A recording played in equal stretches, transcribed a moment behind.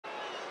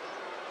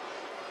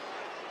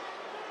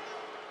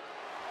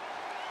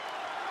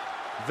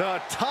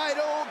The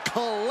title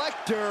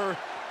collector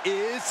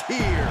is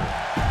here.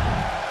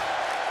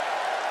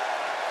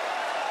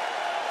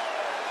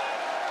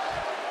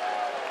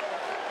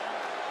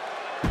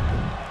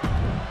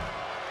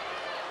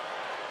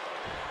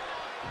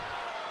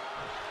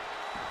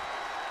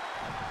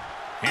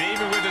 And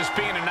even with this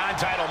being a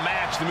non-title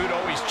match, the mood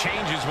always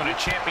changes when a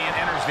champion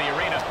enters the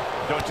arena,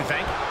 don't you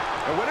think?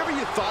 And whatever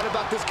you thought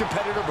about this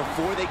competitor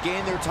before they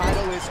gained their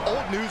title is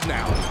old news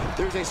now.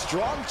 There's a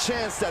strong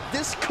chance that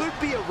this could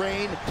be a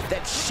reign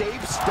that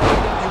shapes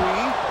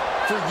WWE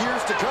for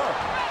years to come.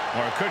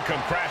 Or it could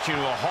come crashing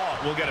to a halt.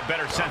 We'll get a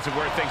better sense of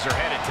where things are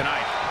headed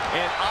tonight.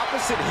 And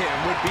opposite him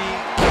would be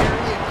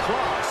Karrion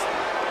Kross.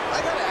 I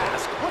gotta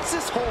ask, what's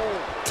this whole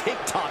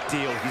TikTok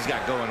deal he's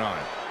got going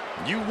on?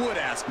 You would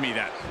ask me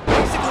that.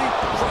 Basically,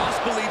 Kross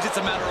believes it's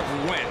a matter of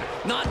when,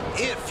 not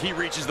if he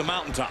reaches the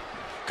mountaintop.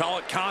 Call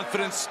it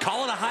confidence,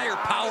 call it a higher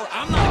power.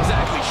 I'm not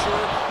exactly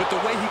sure, but the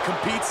way he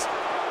competes,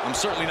 I'm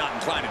certainly not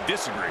inclined to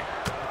disagree.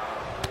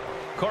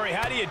 Corey,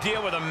 how do you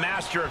deal with a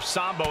master of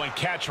Sambo and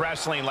catch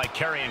wrestling like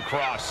Karrion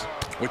Kross?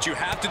 What you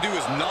have to do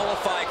is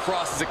nullify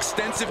Kross's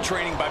extensive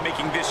training by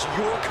making this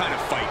your kind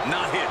of fight,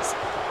 not his.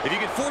 If you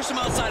can force him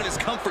outside of his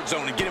comfort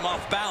zone and get him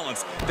off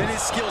balance, then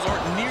his skills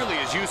aren't nearly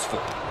as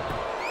useful.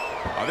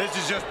 Oh, this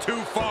is just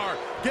too far.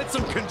 Get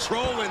some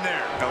control in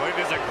there. Oh, look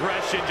at his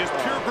aggression, just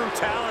pure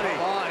brutality.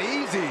 Come on,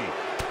 easy.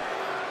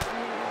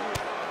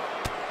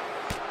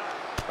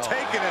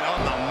 Taking it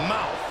on the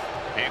mouth.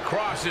 And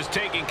Kross is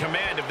taking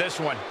command of this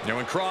one. Now,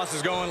 when Kross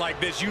is going like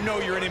this, you know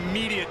you're in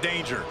immediate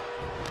danger.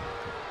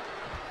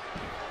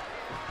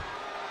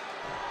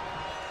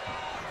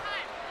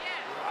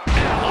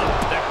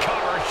 The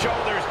cover,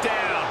 shoulders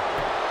down.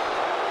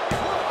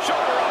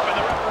 Shoulder up, and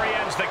the referee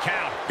ends the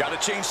count. Got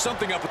to change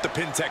something up with the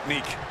pin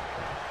technique.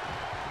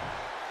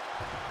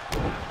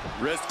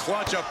 Wrist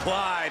clutch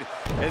applied,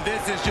 and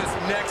this is just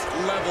next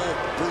level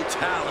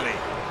brutality.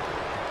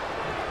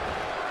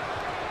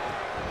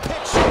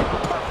 Picture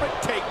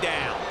perfect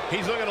takedown.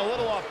 He's looking a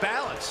little off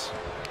balance.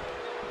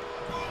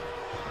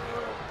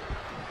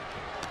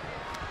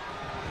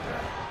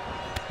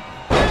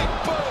 Big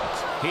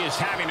boot. He is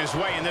having his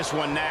way in this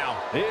one now.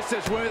 This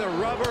is where the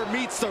rubber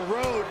meets the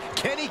road.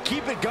 Can he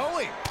keep it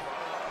going?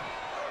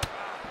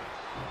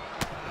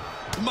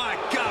 My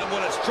God,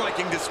 what a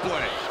striking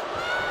display.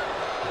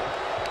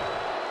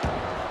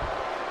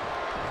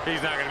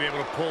 He's not going to be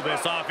able to pull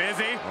this off, is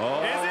he?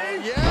 Oh, is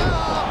he? Yeah.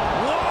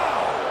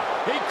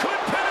 Whoa! He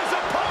could pin his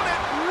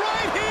opponent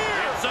right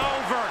here. It's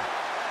over.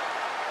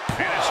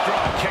 And a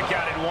strong kick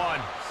out at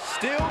one.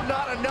 Still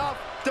not enough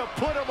to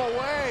put him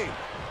away.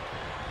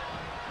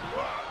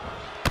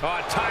 Oh,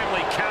 a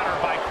timely counter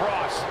by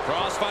Kross.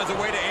 Kross finds a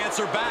way to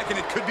answer back, and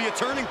it could be a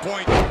turning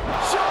point.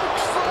 Choke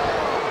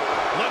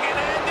slam. Looking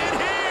to end it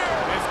here.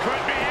 This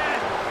could be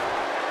it.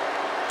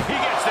 He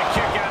gets the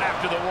kick out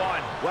after the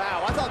one.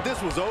 Wow, I thought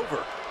this was over.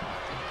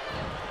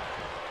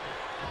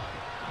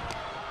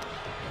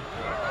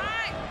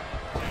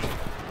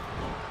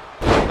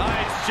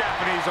 Nice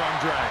Japanese arm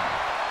drag.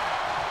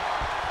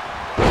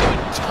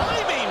 Good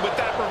timing with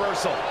that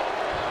reversal.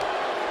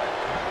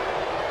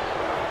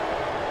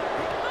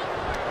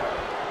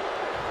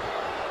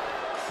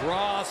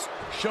 Kross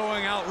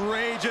showing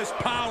outrageous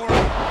power.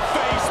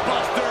 Face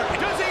buster.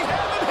 Does he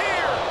have him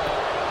here?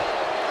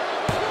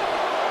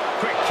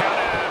 Quick count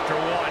out after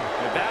one.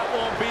 If that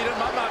won't beat him,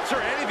 I'm not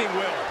sure anything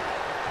will.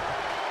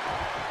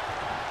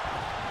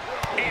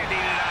 Andy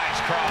denies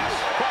Kross.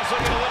 Kross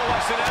looking a little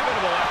less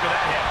inevitable after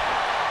that hit.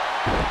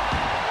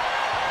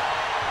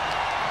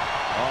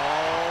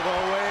 All the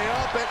way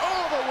up and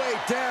all the way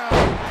down.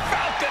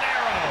 Falcon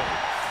arrow.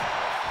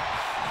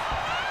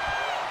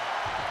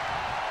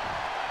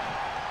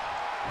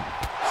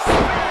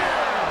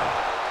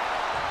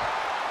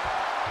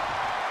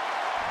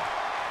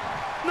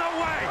 No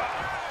way.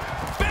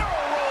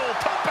 Barrel roll,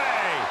 tope.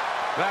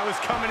 That was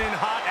coming in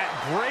hot at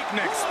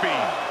breakneck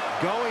speed.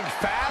 Going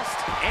fast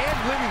and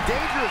living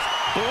dangerous.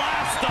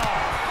 Blast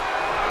off.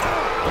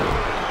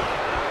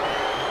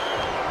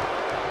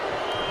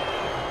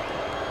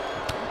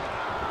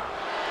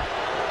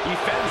 He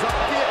fends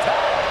off the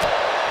attack.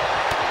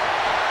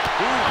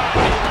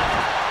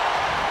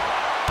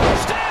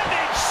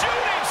 Standing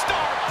shooting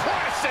star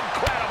press,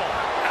 incredible.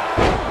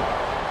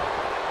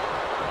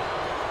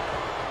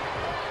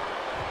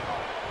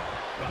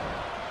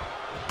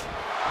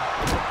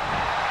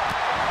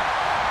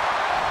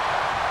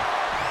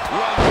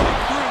 Running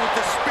through with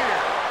the spear.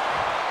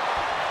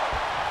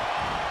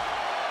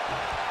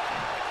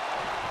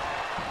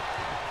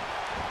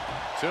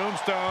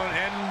 Tombstone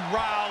en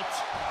route.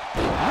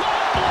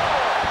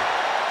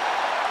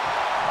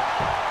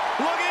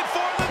 Looking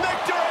for the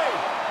victory.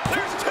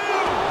 There's two.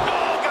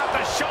 Oh, got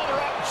the shoulder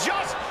up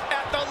just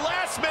at the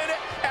last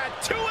minute. At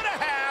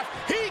 2.5,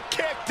 he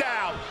kicked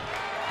out.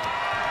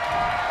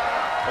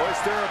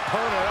 Hoist their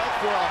opponent up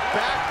for a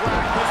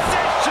back-rack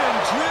position.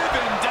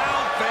 Driven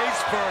down face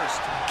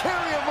first.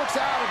 Karrion looks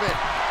out of it.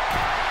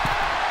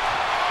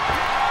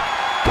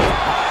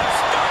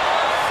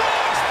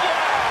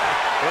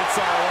 It's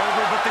all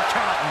over but the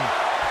counting.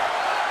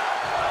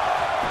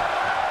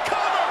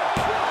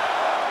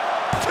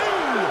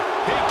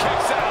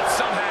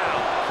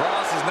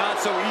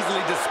 so easily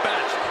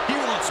dispatched. He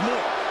wants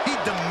more. He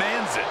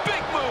demands it.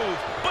 Big move,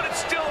 but it's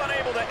still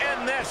unable to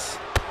end this.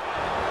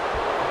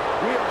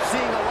 We are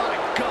seeing a lot of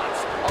guts,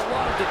 a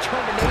lot of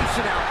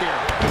determination out there.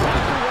 You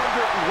have to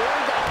wonder where